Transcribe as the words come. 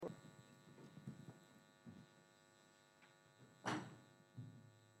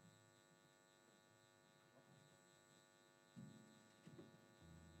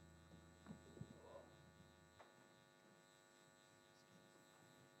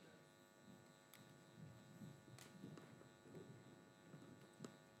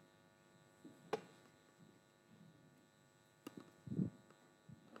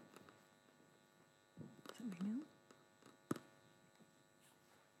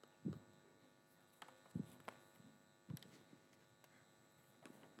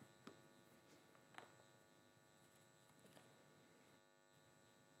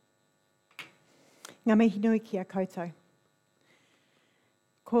Ngā mihi nui ki a koutou.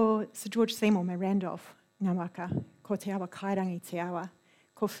 Ko Sir George Seymour me Randolph, ngā waka, ko te awa kairangi te awa,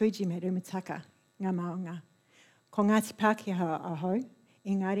 ko Fuji me Rumitaka, ngā maunga. Ko Ngāti Pākehā ahau,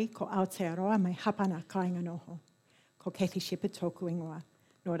 engari ko Aotearoa me hapana kāinga noho. Ko Cathy Sheppard tōku ingoa.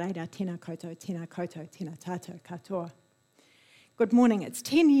 Nō reira, tēnā koutou, tēnā tātou katoa. Good morning. It's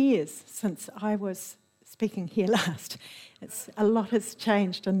 10 years since I was speaking here last. A lot has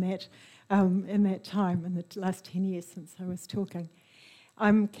changed in that time, in the last 10 years since I was talking.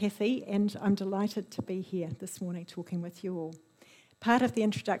 I'm Cathy, and I'm delighted to be here this morning talking with you all. Part of the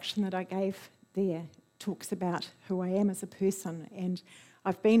introduction that I gave there talks about who I am as a person, and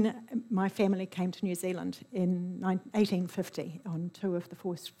my family came to New Zealand in 1850 on two of the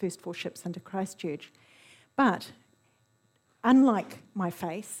first four ships under Christchurch. But unlike my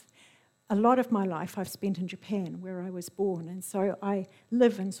face, a lot of my life I've spent in Japan, where I was born, and so I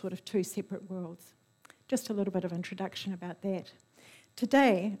live in sort of two separate worlds. Just a little bit of introduction about that.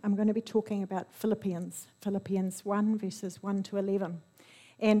 Today I'm going to be talking about Philippians 1 verses 1 to 11.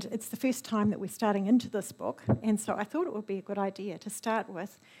 And it's the first time that we're starting into this book, and so I thought it would be a good idea to start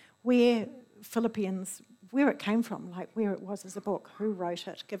with where it came from, like where it was as a book, who wrote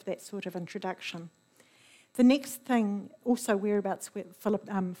it, give that sort of introduction. The next thing, also whereabouts where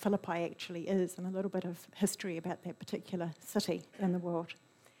Philippi actually is, and a little bit of history about that particular city in the world.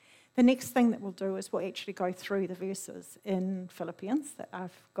 The next thing that we'll do is we'll actually go through the verses in Philippians that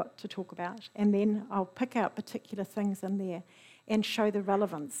I've got to talk about, and then I'll pick out particular things in there and show the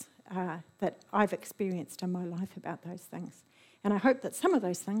relevance that I've experienced in my life about those things. And I hope that some of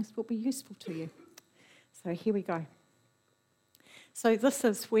those things will be useful to you. So here we go. So this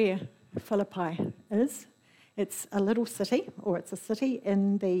is where Philippi is. It's a little city, or it's a city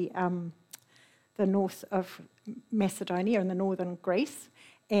in the north of Macedonia, in the northern Greece,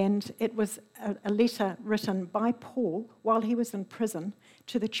 and it was a letter written by Paul while he was in prison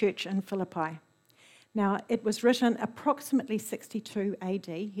to the church in Philippi. Now, it was written approximately 62 AD.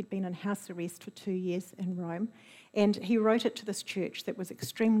 He'd been in house arrest for 2 years in Rome, and he wrote it to this church that was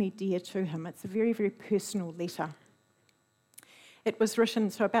extremely dear to him. It's a very, very personal letter. It was written,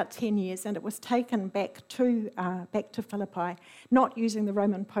 so about 10 years, and it was taken back to Philippi, not using the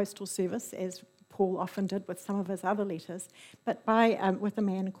Roman postal service, as Paul often did with some of his other letters, but with a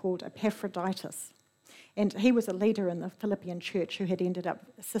man called Epaphroditus. And he was a leader in the Philippian church who had ended up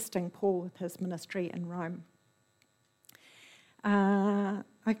assisting Paul with his ministry in Rome. One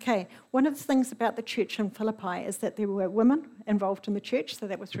of the things about the church in Philippi is that there were women involved in the church, so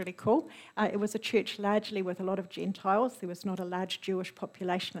that was really cool. It was a church largely with a lot of Gentiles. There was not a large Jewish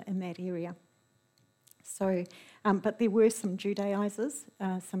population in that area. So, but there were some Judaizers,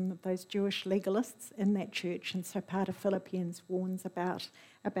 some of those Jewish legalists in that church, and so part of Philippians warns about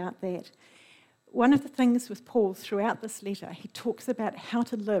that. One of the things with Paul throughout this letter, he talks about how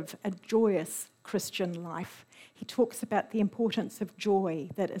to live a joyous Christian life. He talks about the importance of joy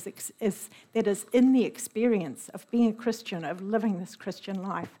that is in the experience of being a Christian, of living this Christian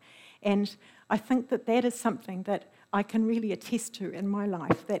life. And I think that is something that I can really attest to in my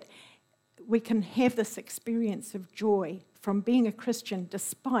life, that we can have this experience of joy from being a Christian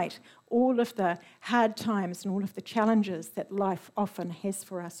despite all of the hard times and all of the challenges that life often has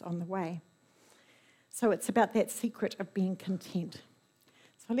for us on the way. So it's about that secret of being content.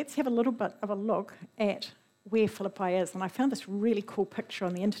 So let's have a little bit of a look at where Philippi is. And I found this really cool picture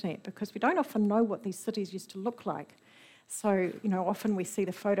on the internet because we don't often know what these cities used to look like. So, often we see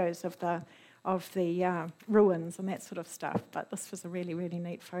the photos of the ruins and that sort of stuff, but this was a really, really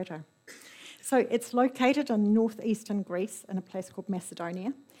neat photo. So it's located in northeastern Greece in a place called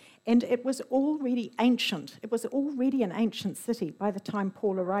Macedonia, and it was already ancient. It was already an ancient city by the time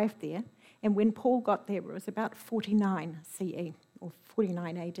Paul arrived there. And when Paul got there, it was about 49 CE, or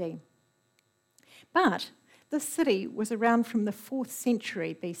 49 AD. But this city was around from the 4th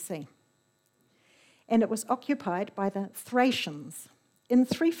century BC, and it was occupied by the Thracians. In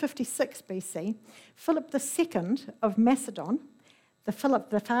 356 BC, Philip II of Macedon, the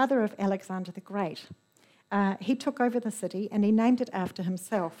father of Alexander the Great, he took over the city and he named it after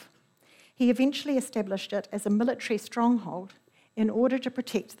himself. He eventually established it as a military stronghold in order to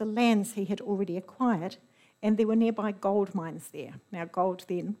protect the lands he had already acquired, and there were nearby gold mines there. Now, gold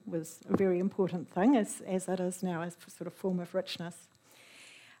then was a very important thing, as it is now, as a sort of form of richness.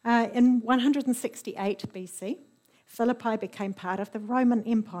 In 168 BC, Philippi became part of the Roman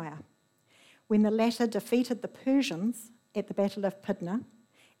Empire, when the latter defeated the Persians at the Battle of Pydna,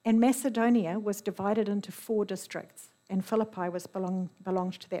 and Macedonia was divided into 4 districts, and Philippi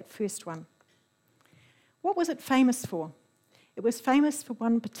belonged to that first one. What was it famous for? It was famous for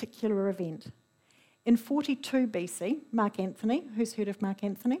one particular event. In 42 BC, Mark Antony, who's heard of Mark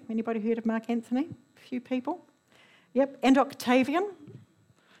Antony? Anybody heard of Mark Antony? A few people. Yep, and Octavian.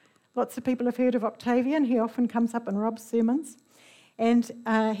 Lots of people have heard of Octavian. He often comes up in Rob's sermons. And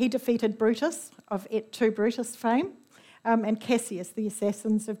he defeated Brutus of Et tu Brutus fame and Cassius, the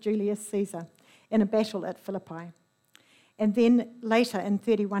assassins of Julius Caesar, in a battle at Philippi. And then later in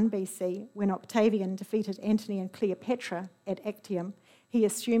 31 BC, when Octavian defeated Antony and Cleopatra at Actium, he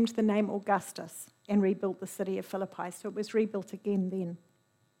assumed the name Augustus and rebuilt the city of Philippi. So it was rebuilt again then.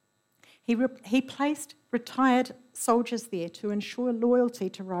 He placed retired soldiers there to ensure loyalty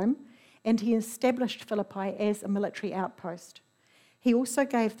to Rome, and he established Philippi as a military outpost. He also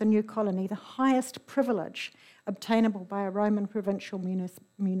gave the new colony the highest privilege obtainable by a Roman provincial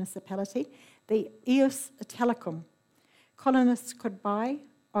municipality, the ius italicum. Colonists could buy,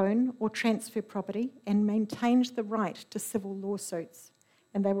 own, or transfer property and maintained the right to civil lawsuits.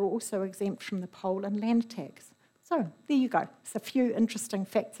 And they were also exempt from the poll and land tax. So there you go. It's a few interesting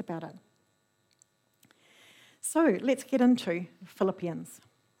facts about it. So let's get into Philippians.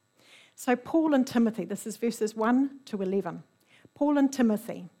 So Paul and Timothy, this is verses 1 to 11. Paul and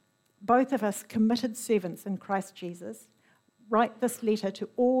Timothy, both of us committed servants in Christ Jesus, write this letter to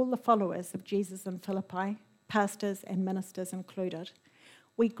all the followers of Jesus in Philippi, pastors and ministers included.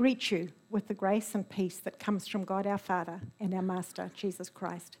 We greet you with the grace and peace that comes from God our Father and our Master, Jesus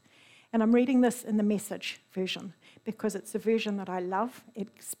Christ. And I'm reading this in the Message version because it's a version that I love. It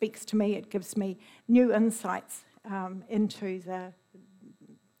speaks to me. It gives me new insights into the,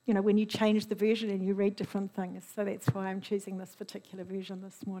 when you change the version and you read different things. So that's why I'm choosing this particular version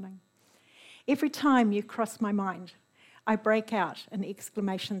this morning. Every time you cross my mind, I break out in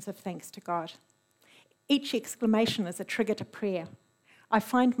exclamations of thanks to God. Each exclamation is a trigger to prayer. I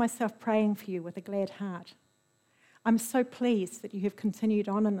find myself praying for you with a glad heart. I'm so pleased that you have continued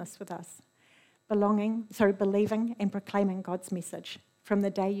on in this with us, believing and proclaiming God's message from the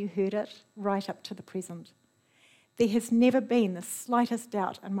day you heard it right up to the present. There has never been the slightest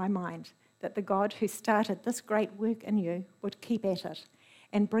doubt in my mind that the God who started this great work in you would keep at it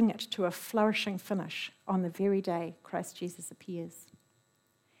and bring it to a flourishing finish on the very day Christ Jesus appears.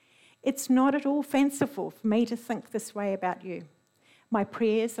 It's not at all fanciful for me to think this way about you. My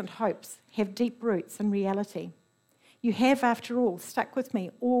prayers and hopes have deep roots in reality. You have, after all, stuck with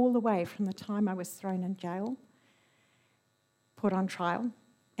me all the way from the time I was thrown in jail, put on trial,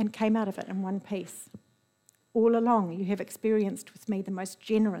 and came out of it in one piece. All along, you have experienced with me the most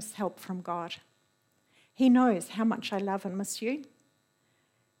generous help from God. He knows how much I love and miss you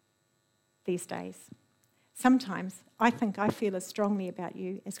these days. Sometimes I think I feel as strongly about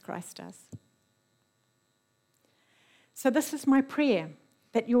you as Christ does. So this is my prayer,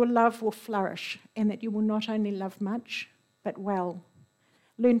 that your love will flourish and that you will not only love much, but well.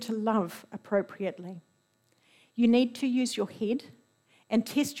 Learn to love appropriately. You need to use your head and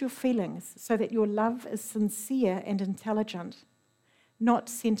test your feelings so that your love is sincere and intelligent, not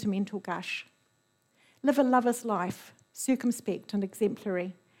sentimental gush. Live a lover's life, circumspect and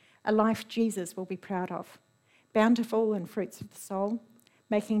exemplary, a life Jesus will be proud of, bountiful in fruits of the soul,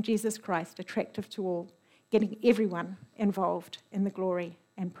 making Jesus Christ attractive to all, getting everyone involved in the glory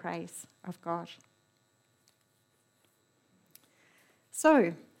and praise of God.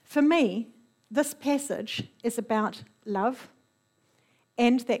 So, for me, this passage is about love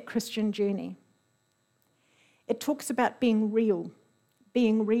and that Christian journey. It talks about being real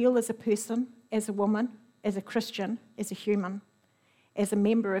as a person, as a woman, as a Christian, as a human, as a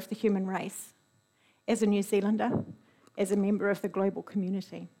member of the human race, as a New Zealander, as a member of the global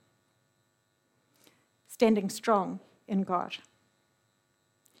community. Standing strong in God.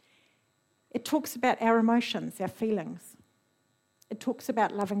 It talks about our emotions, our feelings. It talks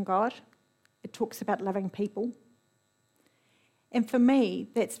about loving God. It talks about loving people. And for me,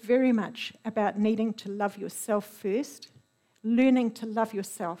 that's very much about needing to love yourself first, learning to love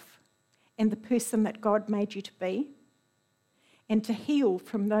yourself and the person that God made you to be, and to heal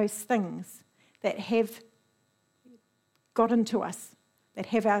from those things that have got into us, that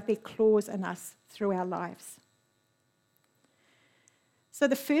have their claws in us through our lives. So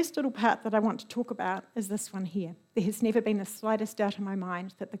the first little part that I want to talk about is this one here. There has never been the slightest doubt in my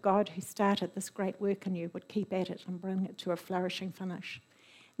mind that the God who started this great work in you would keep at it and bring it to a flourishing finish.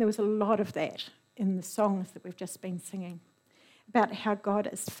 There was a lot of that in the songs that we've just been singing about how God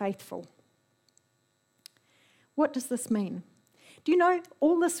is faithful. What does this mean? Do you know,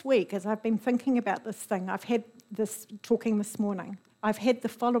 all this week as I've been thinking about this thing, I've had this talking this morning I've had the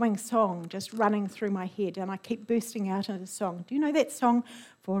following song just running through my head, and I keep bursting out into song. Do you know that song?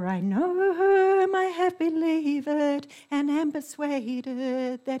 For I know whom I have believed and am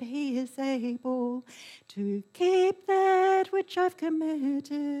persuaded that he is able to keep that which I've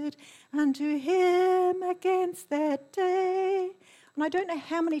committed unto him against that day. And I don't know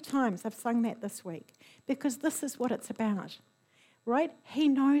how many times I've sung that this week, because this is what it's about, right? He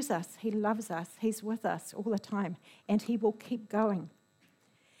knows us, he loves us, he's with us all the time, and he will keep going.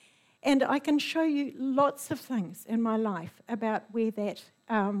 And I can show you lots of things in my life about where that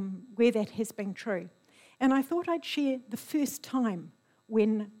has been true. And I thought I'd share the first time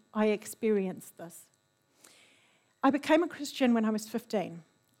when I experienced this. I became a Christian when I was 15.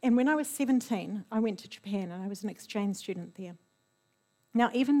 And when I was 17, I went to Japan, and I was an exchange student there. Now,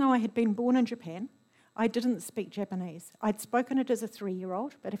 even though I had been born in Japan, I didn't speak Japanese. I'd spoken it as a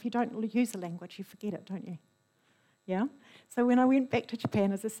 3-year-old, but if you don't use a language, you forget it, don't you? Yeah? So when I went back to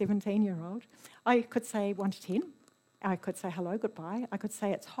Japan as a 17-year-old, I could say 1 to 10. I could say hello, goodbye. I could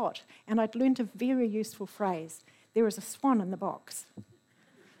say it's hot. And I'd learned a very useful phrase. There is a swan in the box.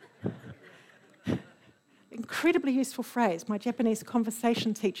 Incredibly useful phrase. My Japanese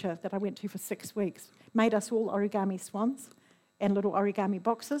conversation teacher that I went to for 6 weeks made us all origami swans and little origami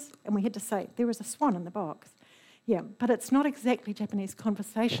boxes, and we had to say, there is a swan in the box. Yeah, but it's not exactly Japanese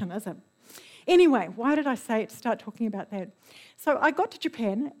conversation, is it? Anyway, why did I start talking about that? So I got to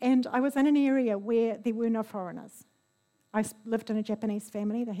Japan, and I was in an area where there were no foreigners. I lived in a Japanese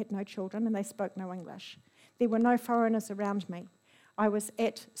family. They had no children, and they spoke no English. There were no foreigners around me. I was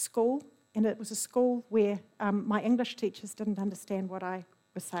at school, and it was a school where my English teachers didn't understand what I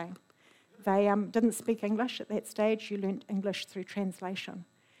was saying. They didn't speak English at that stage. You learnt English through translation.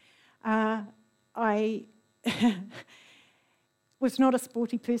 I was not a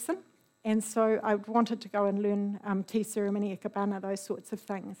sporty person, and so I wanted to go and learn tea ceremony, ikebana, those sorts of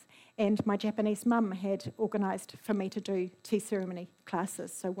things. And my Japanese mum had organised for me to do tea ceremony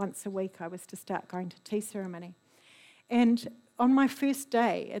classes. So once a week I was to start going to tea ceremony. And on my first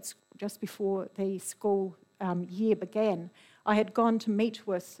day, it's just before the school year began, I had gone to meet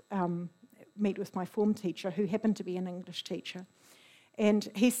with my form teacher, who happened to be an English teacher. And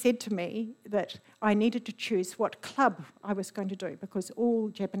he said to me that I needed to choose what club I was going to do, because all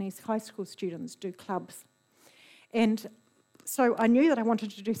Japanese high school students do clubs. And so I knew that I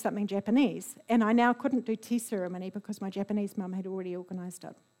wanted to do something Japanese, and I now couldn't do tea ceremony because my Japanese mum had already organised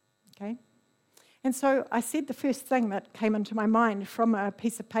it. Okay? And so I said the first thing that came into my mind from a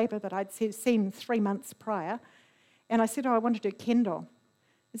piece of paper that I'd seen 3 months prior, and I said, I want to do kendo.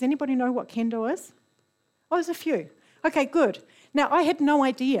 Does anybody know what kendo is? Oh, there's a few. Okay, good. Now, I had no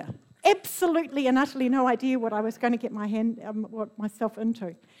idea, absolutely and utterly no idea what I was going to get myself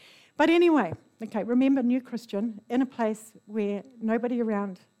into. But anyway, okay, remember, new Christian, in a place where nobody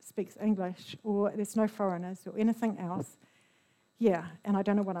around speaks English, or there's no foreigners or anything else. Yeah, and I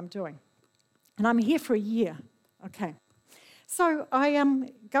don't know what I'm doing. And I'm here for a year. Okay. So I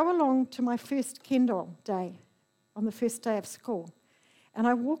go along to my first kendo day, on the first day of school. And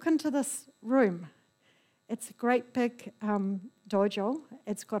I walk into this room. It's a great big dojo.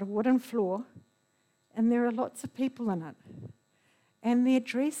 It's got a wooden floor, and there are lots of people in it. And they're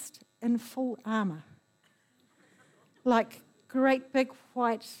dressed in full armour, like great big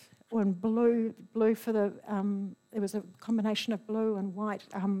white and blue for the, there was a combination of blue and white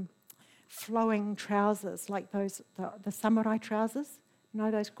flowing trousers, like those, the samurai trousers, you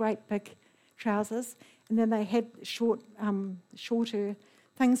know, those great big trousers. And then they had shorter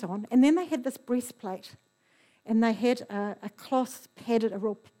things on. And then they had this breastplate. And they had a cloth padded, a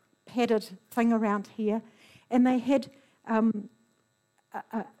real padded thing around here. And they had a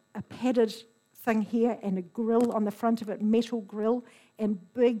padded thing here and a grill on the front of it, metal grill, and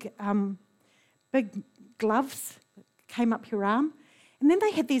big gloves that came up your arm. And then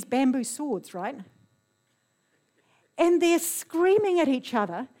they had these bamboo swords, right? And they're screaming at each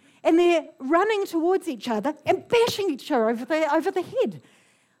other, and they're running towards each other and bashing each other over the head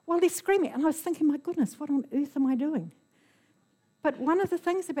while they're screaming. And I was thinking, my goodness, what on earth am I doing? But one of the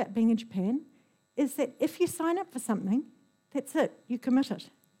things about being in Japan is that if you sign up for something, that's it, you commit it.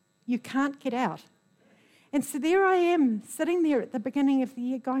 You can't get out. And so there I am, sitting there at the beginning of the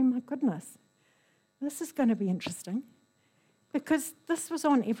year going, my goodness, this is going to be interesting, because this was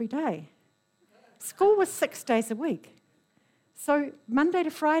on every day. School was 6 days a week. So Monday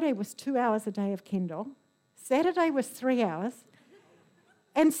to Friday was 2 hours a day of kendo. Saturday was 3 hours.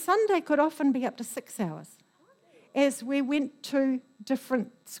 And Sunday could often be up to 6 hours, as we went to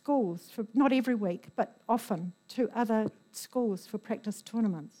different schools, for not every week, but often to other schools for practice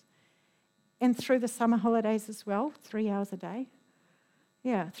tournaments. And through the summer holidays as well, 3 hours a day.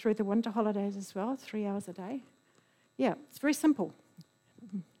 Yeah, through the winter holidays as well, 3 hours a day. Yeah, it's very simple.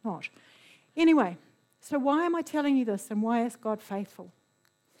 Not. Anyway, so why am I telling you this and why is God faithful?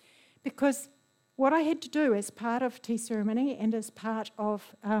 Because what I had to do as part of tea ceremony and as part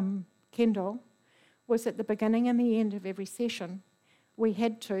of Kendall was at the beginning and the end of every session, we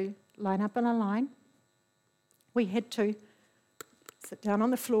had to line up in a line. We had to sit down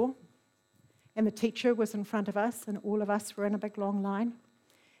on the floor, and the teacher was in front of us, and all of us were in a big long line.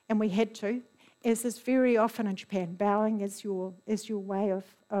 And we had to, as is very often in Japan, bowing is your way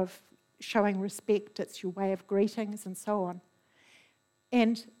of showing respect, it's your way of greetings and so on.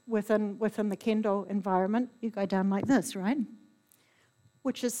 And within the Kendall environment, you go down like this, right?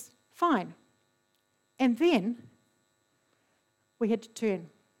 Which is fine. And then we had to turn.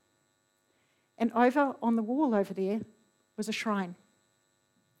 And over on the wall over there was a shrine.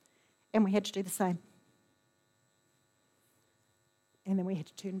 And we had to do the same. And then we had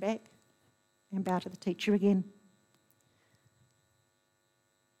to turn back and bow to the teacher again.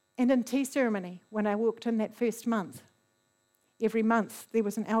 And in tea ceremony, when I walked in that first month, every month there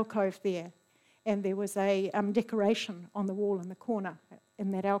was an alcove there, and there was a decoration on the wall in the corner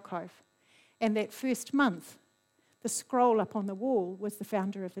in that alcove. And that first month, the scroll up on the wall was the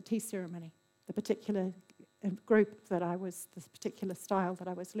founder of the tea ceremony, the particular group that I was, this particular style that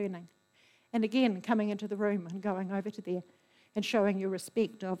I was learning. And again, coming into the room and going over to there and showing your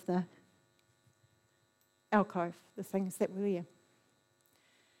respect of the alcove, the things that were there.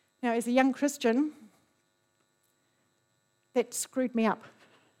 Now, as a young Christian, that screwed me up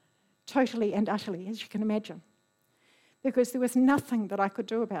totally and utterly, as you can imagine, because there was nothing that I could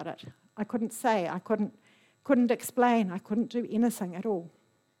do about it. I couldn't say, I couldn't explain, I couldn't do anything at all.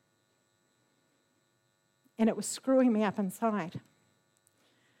 And it was screwing me up inside.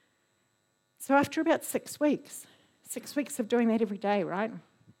 So after about 6 weeks of doing that every day, right?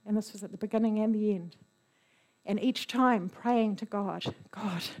 And this was at the beginning and the end. And each time praying to God,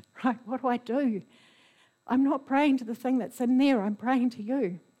 right, what do I do? I'm not praying to the thing that's in there, I'm praying to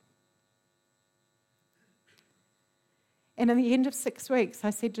you. And in the end of 6 weeks,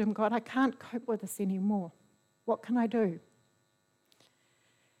 I said to him, God, I can't cope with this anymore. What can I do?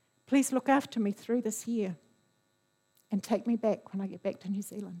 Please look after me through this year and take me back when I get back to New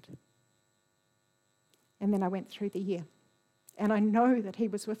Zealand. And then I went through the year. And I know that he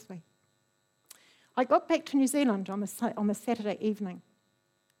was with me. I got back to New Zealand on the Saturday evening.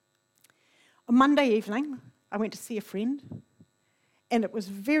 On Monday evening, I went to see a friend, and it was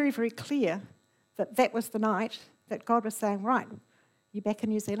very, very clear that that was the night that God was saying, right, you're back in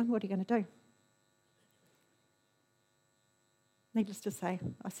New Zealand, what are you going to do? Needless to say,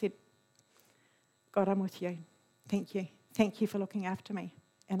 I said, God, I'm with you. Thank you. Thank you for looking after me,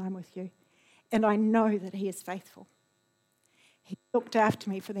 and I'm with you. And I know that he is faithful. He looked after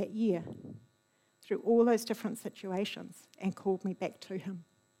me for that year through all those different situations and called me back to him.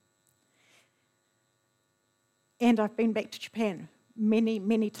 And I've been back to Japan many,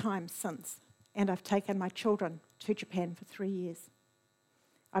 many times since, and I've taken my children to Japan for 3 years.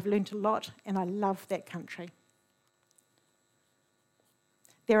 I've learnt a lot, and I love that country.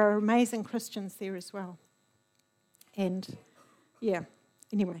 There are amazing Christians there as well. And yeah,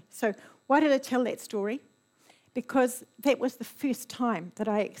 anyway, so why did I tell that story? Because that was the first time that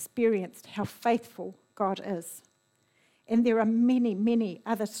I experienced how faithful God is. And there are many, many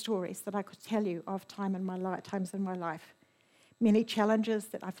other stories that I could tell you of times in my life. Many challenges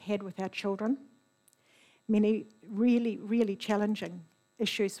that I've had with our children. Many really, really challenging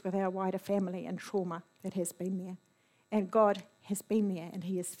issues with our wider family and trauma that has been there. And God has been there, and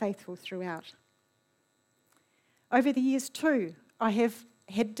he is faithful throughout. Over the years too, I have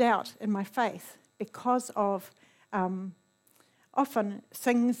had doubt in my faith because of often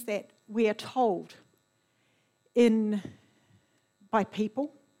things that we are told by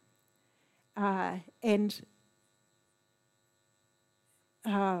people and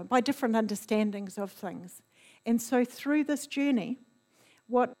by different understandings of things. And so through this journey,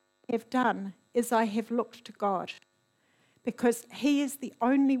 what I have done is I have looked to God, because he is the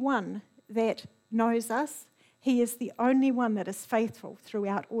only one that knows us. He is the only one that is faithful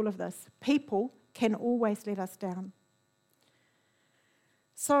throughout all of this. People can always let us down.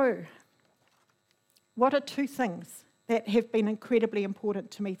 So, what are two things that have been incredibly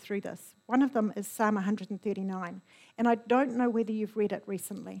important to me through this? One of them is Psalm 139, and I don't know whether you've read it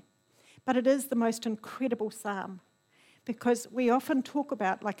recently, but it is the most incredible psalm, because we often talk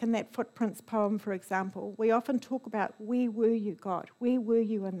about, like in that Footprints poem, for example, we often talk about, where were you, God? Where were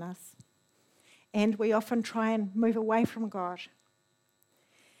you in this? And we often try and move away from God.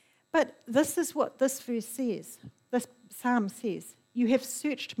 But this is what this verse says, this psalm says. You have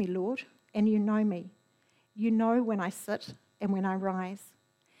searched me, Lord, and you know me. You know when I sit and when I rise.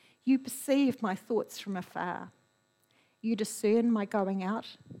 You perceive my thoughts from afar. You discern my going out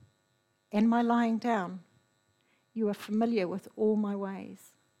and my lying down. You are familiar with all my ways.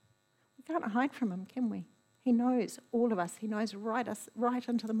 We can't hide from him, can we? He knows all of us. He knows us right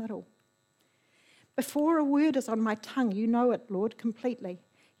into the middle. Before a word is on my tongue, you know it, Lord, completely.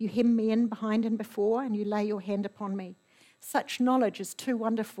 You hem me in behind and before, and you lay your hand upon me. Such knowledge is too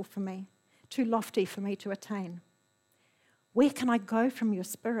wonderful for me, too lofty for me to attain. Where can I go from your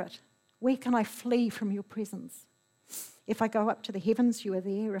spirit? Where can I flee from your presence? If I go up to the heavens, you are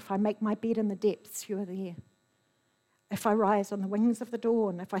there. If I make my bed in the depths, you are there. If I rise on the wings of the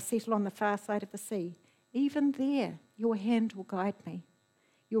dawn, if I settle on the far side of the sea, even there your hand will guide me.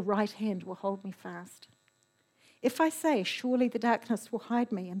 Your right hand will hold me fast. If I say, surely the darkness will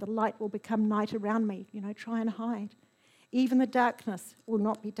hide me and the light will become night around me, try and hide. Even the darkness will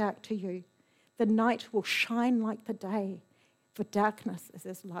not be dark to you. The night will shine like the day, for darkness is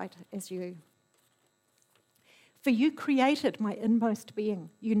as light as you. For you created my inmost being.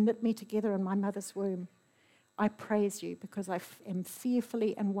 You knit me together in my mother's womb. I praise you because I am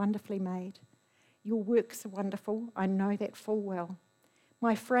fearfully and wonderfully made. Your works are wonderful. I know that full well.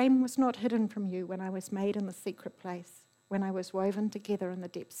 My frame was not hidden from you when I was made in the secret place, when I was woven together in the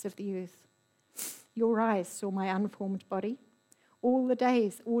depths of the earth. Your eyes saw my unformed body. All the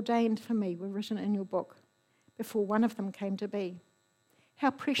days ordained for me were written in your book, before one of them came to be.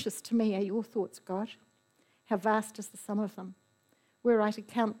 How precious to me are your thoughts, God. How vast is the sum of them. Were I to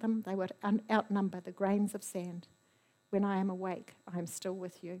count them, they would outnumber the grains of sand. When I am awake, I am still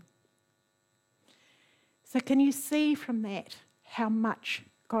with you. So can you see from that how much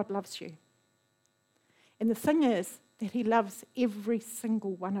God loves you? And the thing is that he loves every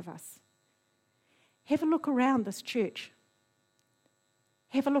single one of us. Have a look around this church.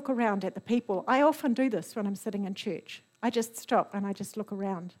 Have a look around at the people. I often do this when I'm sitting in church. I just stop and I just look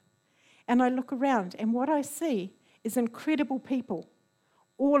around. And I look around and what I see is incredible people,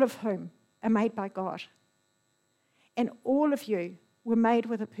 all of whom are made by God. And all of you were made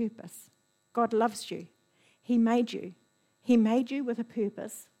with a purpose. God loves you. He made you. He made you with a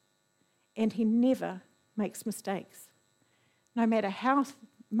purpose, and he never makes mistakes. No matter how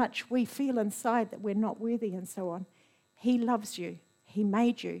much we feel inside that we're not worthy and so on, he loves you. He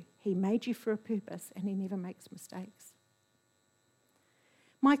made you. He made you for a purpose, and he never makes mistakes.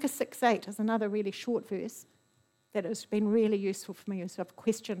 Micah 6:8 is another really short verse that has been really useful for me as I've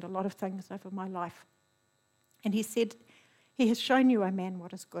questioned a lot of things over my life. And he said, he has shown you, O man,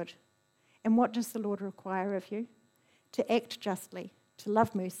 what is good. And what does the Lord require of you? To act justly, to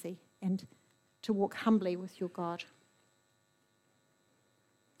love mercy, and to walk humbly with your God.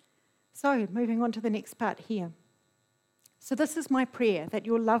 So, moving on to the next part here. So this is my prayer, that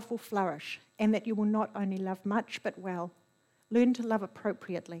your love will flourish, and that you will not only love much, but well. Learn to love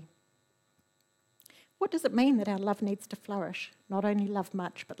appropriately. What does it mean that our love needs to flourish? Not only love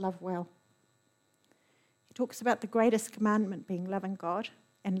much, but love well. He talks about the greatest commandment being loving God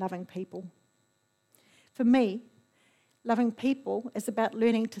and loving people. For me, loving people is about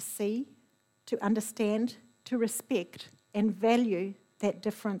learning to see, to understand, to respect, and value that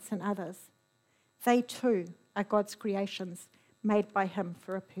difference in others. They too are God's creations, made by him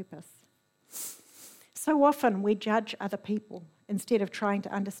for a purpose. So often we judge other people instead of trying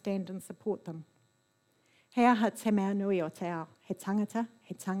to understand and support them. He aha te mea nui o te ao. He tangata,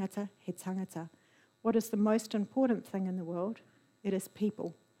 he tangata, he tangata. What is the most important thing in the world? It is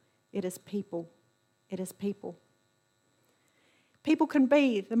people. It is people. It is people. People can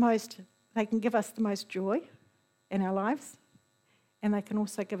be they can give us the most joy in our lives, and they can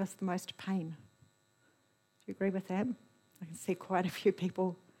also give us the most pain. Do you agree with that? I can see quite a few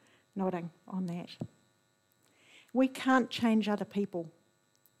people nodding on that. We can't change other people.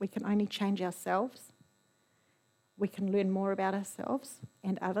 We can only change ourselves. We can learn more about ourselves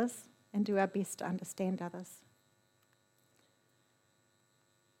and others and do our best to understand others.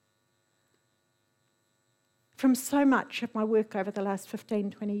 From so much of my work over the last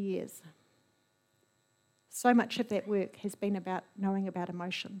 15, 20 years, so much of that work has been about knowing about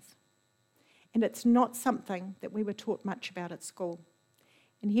emotions. And it's not something that we were taught much about at school.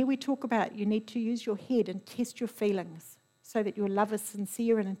 And here we talk about you need to use your head and test your feelings so that your love is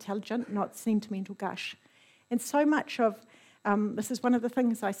sincere and intelligent, not sentimental gush. And so much of, this is one of the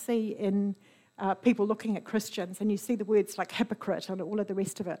things I see in people looking at Christians, and you see the words like hypocrite and all of the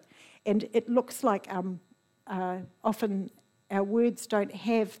rest of it. And it looks like often our words don't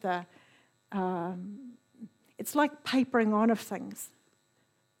have the, it's like papering on of things.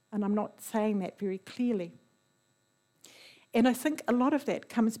 And I'm not saying that very clearly. And I think a lot of that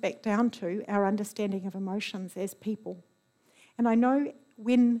comes back down to our understanding of emotions as people. And I know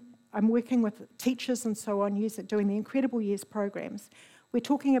when I'm working with teachers and so on, doing the Incredible Years programs, we're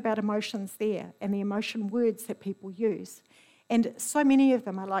talking about emotions there and the emotion words that people use. And so many of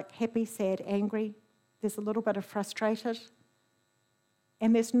them are like happy, sad, angry. There's a little bit of frustrated.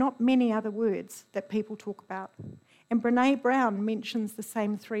 And there's not many other words that people talk about. And Brené Brown mentions the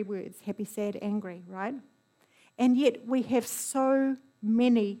same 3 words, happy, sad, angry, right? And yet we have so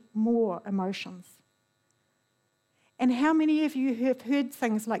many more emotions. And how many of you have heard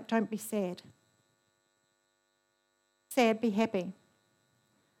things like, don't be sad? Sad, be happy.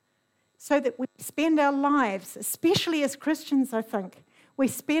 So that we spend our lives, especially as Christians, I think, we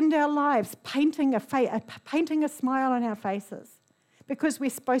spend our lives painting a smile on our faces because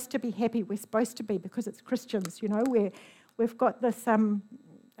we're supposed to be happy. We're supposed to be, because it's Christians, we've got this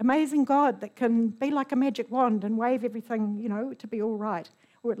amazing God that can be like a magic wand and wave everything, to be all right.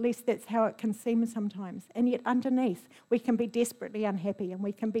 Or at least that's how it can seem sometimes. And yet underneath, we can be desperately unhappy and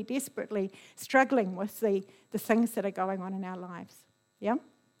we can be desperately struggling with the things that are going on in our lives. Yeah?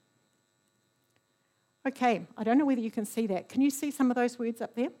 Okay, I don't know whether you can see that. Can you see some of those words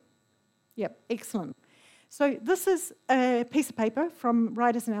up there? Yep, excellent. So this is a piece of paper from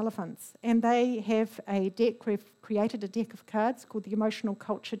Riders and Elephants, and they have a deck. We've created a deck of cards called the Emotional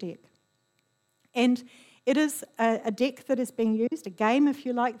Culture Deck. And it is a deck that is being used, a game, if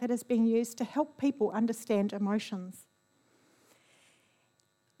you like, that is being used to help people understand emotions.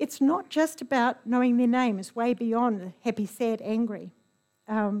 It's not just about knowing their names, way beyond happy, sad, angry,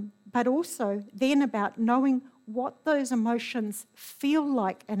 but also then about knowing what those emotions feel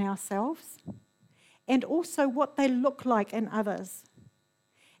like in ourselves and also what they look like in others.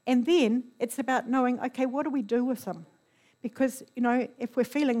 And then it's about knowing, okay, what do we do with them? Because, if we're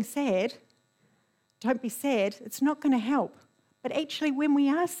feeling sad, don't be sad, it's not going to help. But actually, when we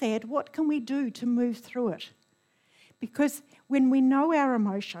are sad, what can we do to move through it? Because when we know our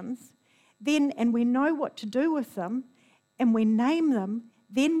emotions, and we know what to do with them, and we name them,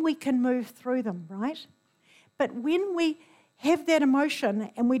 then we can move through them, right? But when we have that emotion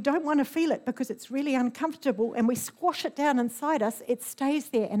and we don't want to feel it because it's really uncomfortable and we squash it down inside us, it stays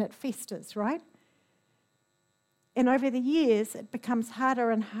there and it festers, right? And over the years, it becomes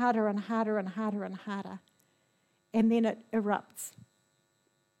harder and harder and harder and harder and harder. And then it erupts.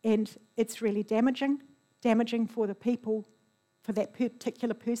 And it's really damaging for the people, for that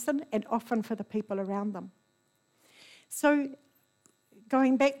particular person, and often for the people around them. So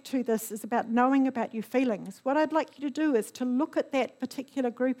going back to this is about knowing about your feelings. What I'd like you to do is to look at that particular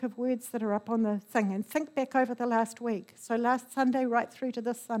group of words that are up on the thing and think back over the last week. So last Sunday right through to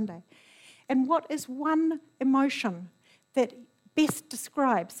this Sunday. And what is one emotion that best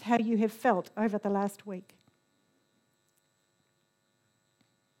describes how you have felt over the last week?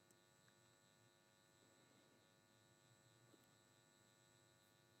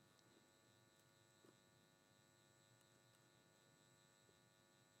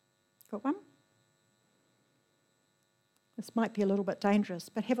 Got one? This might be a little bit dangerous,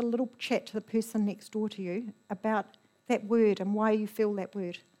 but have a little chat to the person next door to you about that word and why you feel that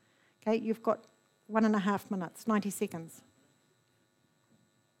word. Okay, you've got 1.5 minutes, 90 seconds.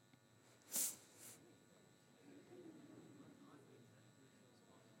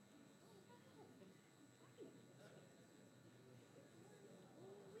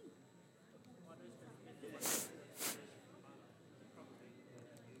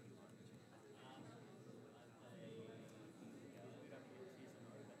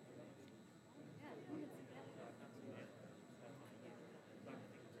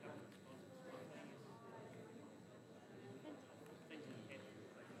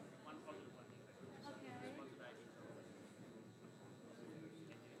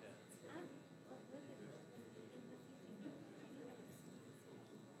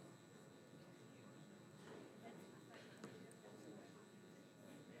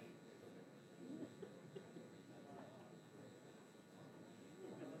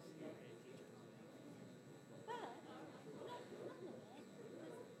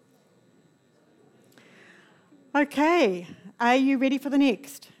 Okay, are you ready for the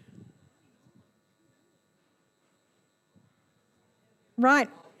next? Right,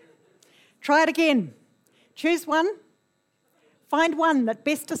 try it again. Choose one. Find one that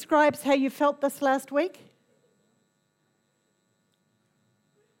best describes how you felt this last week.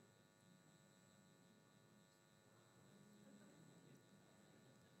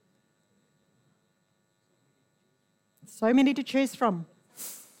 So many to choose from.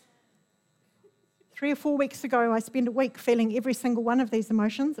 3 or 4 weeks ago, I spent a week feeling every single one of these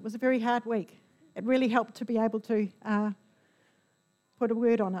emotions. It was a very hard week. It really helped to be able to put a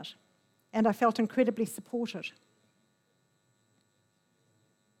word on it, and I felt incredibly supported.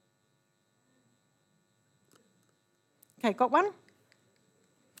 Okay, got one?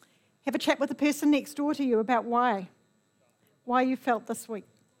 Have a chat with the person next door to you about why you felt this week.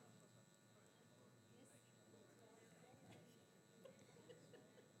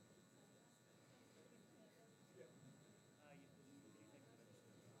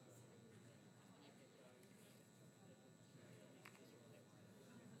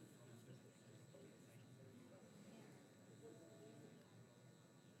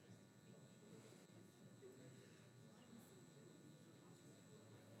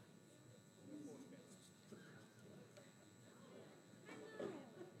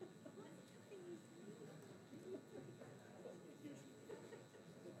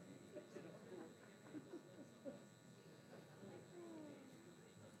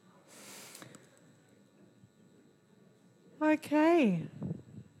 Okay.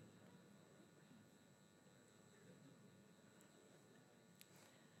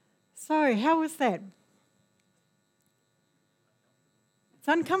 So, how was that? It's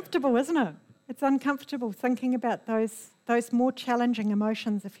uncomfortable, isn't it? It's uncomfortable thinking about those more challenging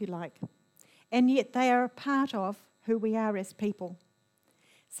emotions, if you like. And yet they are a part of who we are as people.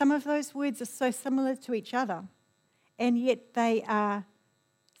 Some of those words are so similar to each other, and yet they are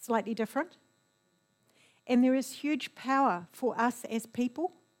slightly different. And there is huge power for us as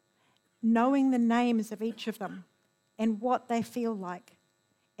people knowing the names of each of them and what they feel like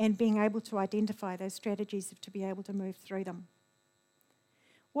and being able to identify those strategies to be able to move through them.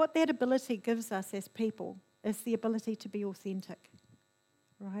 What that ability gives us as people is the ability to be authentic,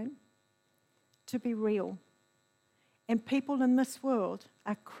 right? To be real. And people in this world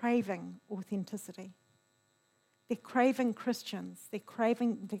are craving authenticity. They're craving Christians. They're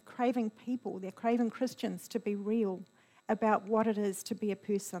craving people. They're craving Christians to be real about what it is to be a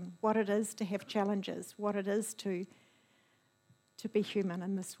person, what it is to have challenges, what it is to be human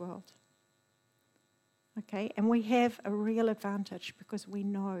in this world. Okay, and we have a real advantage because we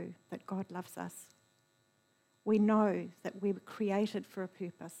know that God loves us. We know that we were created for a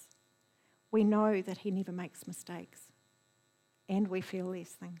purpose. We know that He never makes mistakes. And we feel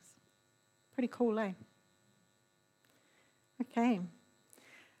these things. Pretty cool, eh? Okay,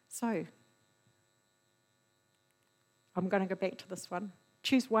 so I'm going to go back to this one.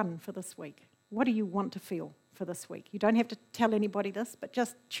 Choose one for this week. What do you want to feel for this week? You don't have to tell anybody this, but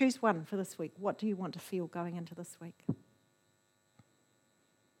just choose one for this week. What do you want to feel going into this week?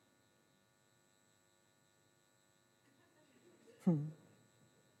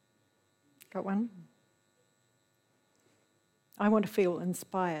 Got one? I want to feel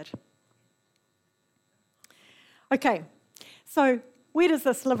inspired. Okay, so where does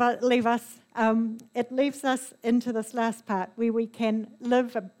this leave us? It leaves us into this last part where we can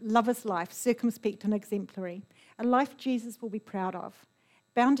live a lover's life, circumspect and exemplary, a life Jesus will be proud of,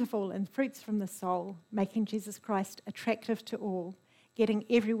 bountiful in fruits from the soul, making Jesus Christ attractive to all, getting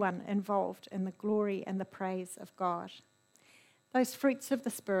everyone involved in the glory and the praise of God. Those fruits of the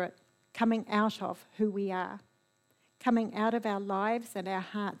Spirit coming out of who we are, coming out of our lives and our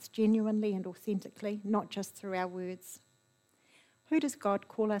hearts genuinely and authentically, not just through our words. Who does God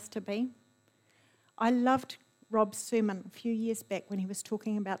call us to be? I loved Rob's sermon a few years back when he was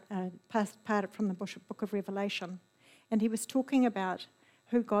talking about part from the book of Revelation, and he was talking about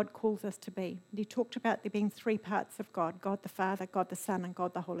who God calls us to be. And he talked about there being three parts of God: God the Father, God the Son, and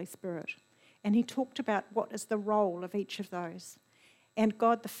God the Holy Spirit. And he talked about what is the role of each of those. And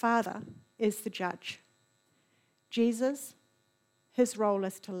God the Father is the judge. Jesus, his role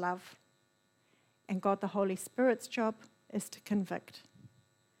is to love. And God the Holy Spirit's job is to convict.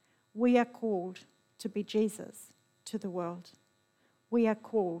 We are called to be Jesus to the world. We are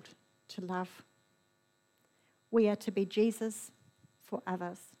called to love. We are to be Jesus for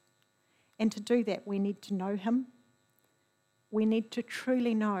others. And to do that, we need to know him. We need to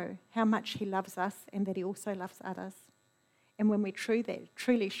truly know how much he loves us and that he also loves others. And when we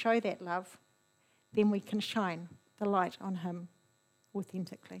truly show that love, then we can shine the light on him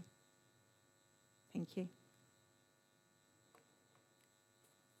authentically. Thank you.